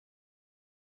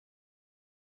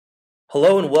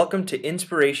Hello and welcome to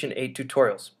Inspiration 8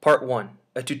 Tutorials, Part 1,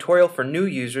 a tutorial for new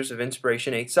users of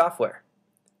Inspiration 8 software.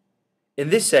 In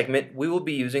this segment, we will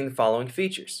be using the following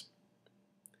features: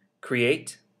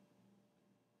 Create,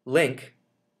 Link,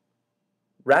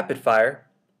 Rapid Fire,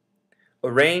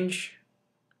 Arrange,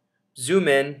 Zoom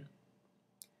in,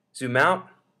 Zoom out,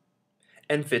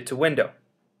 and Fit to Window.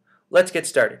 Let's get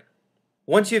started.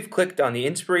 Once you've clicked on the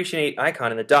Inspiration 8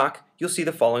 icon in the dock, you'll see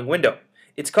the following window.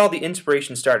 It's called the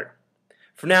Inspiration Starter.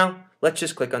 For now, let's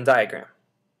just click on Diagram.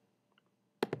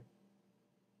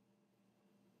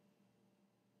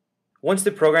 Once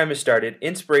the program is started,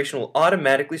 Inspiration will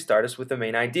automatically start us with the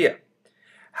main idea.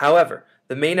 However,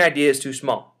 the main idea is too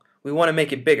small. We want to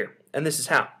make it bigger, and this is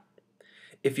how.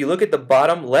 If you look at the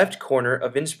bottom left corner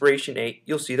of Inspiration 8,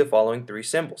 you'll see the following three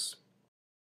symbols.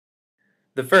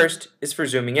 The first is for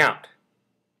zooming out.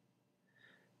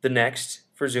 The next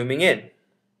for zooming in.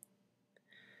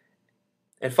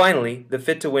 And finally, the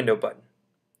Fit to Window button.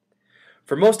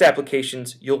 For most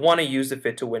applications, you'll want to use the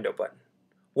Fit to Window button.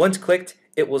 Once clicked,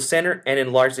 it will center and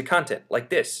enlarge the content, like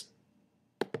this.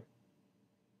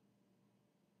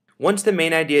 Once the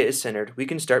main idea is centered, we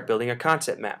can start building a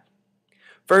concept map.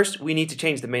 First, we need to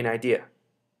change the main idea.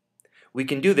 We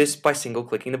can do this by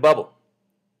single-clicking the bubble.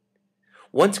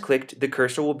 Once clicked, the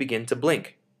cursor will begin to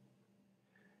blink.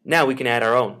 Now we can add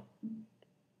our own.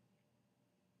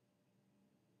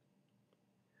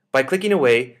 By clicking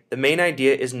away, the main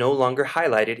idea is no longer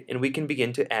highlighted and we can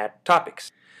begin to add topics.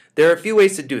 There are a few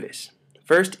ways to do this.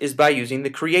 First is by using the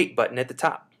Create button at the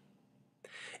top.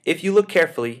 If you look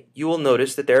carefully, you will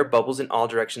notice that there are bubbles in all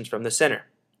directions from the center.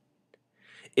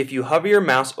 If you hover your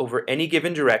mouse over any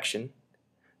given direction,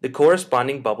 the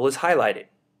corresponding bubble is highlighted.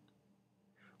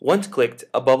 Once clicked,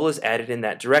 a bubble is added in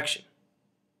that direction.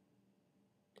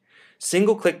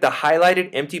 Single-click the highlighted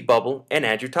empty bubble and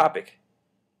add your topic.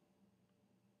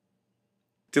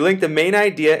 To link the main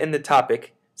idea and the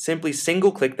topic, simply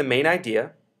single-click the main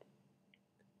idea,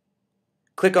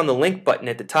 click on the link button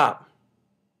at the top,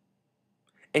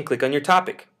 and click on your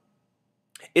topic.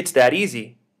 It's that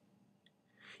easy.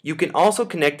 You can also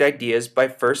connect ideas by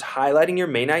first highlighting your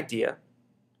main idea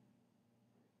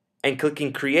and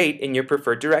clicking Create in your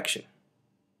preferred direction.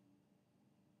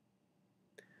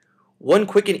 One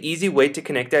quick and easy way to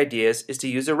connect ideas is to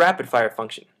use a rapid fire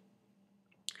function.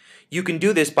 You can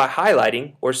do this by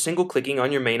highlighting or single-clicking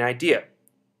on your main idea,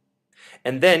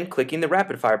 and then clicking the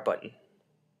rapid fire button.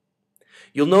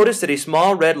 You'll notice that a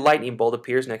small red lightning bolt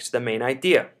appears next to the main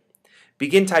idea.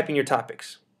 Begin typing your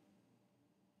topics.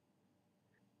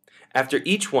 After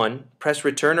each one, press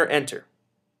Return or Enter.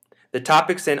 The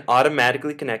topics then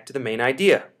automatically connect to the main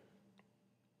idea.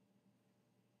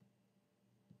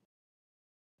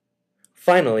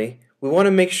 Finally, we want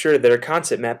to make sure that our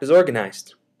concept map is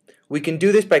organized. We can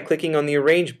do this by clicking on the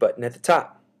Arrange button at the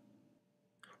top.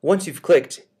 Once you've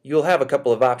clicked, you'll have a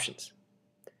couple of options.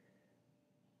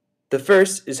 The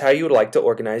first is how you would like to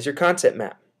organize your concept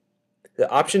map. The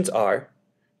options are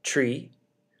Tree,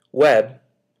 Web,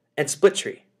 and Split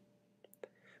Tree.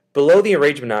 Below the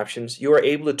arrangement options, you are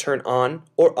able to turn on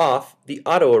or off the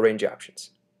Auto Arrange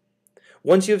options.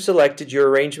 Once you have selected your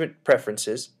arrangement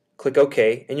preferences, click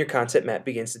OK and your concept map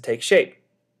begins to take shape.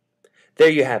 There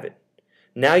you have it.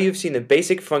 Now you've seen the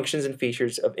basic functions and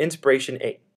features of Inspiration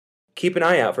 8. Keep an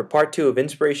eye out for Part 2 of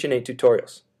Inspiration 8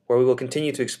 tutorials, where we will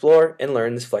continue to explore and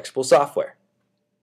learn this flexible software.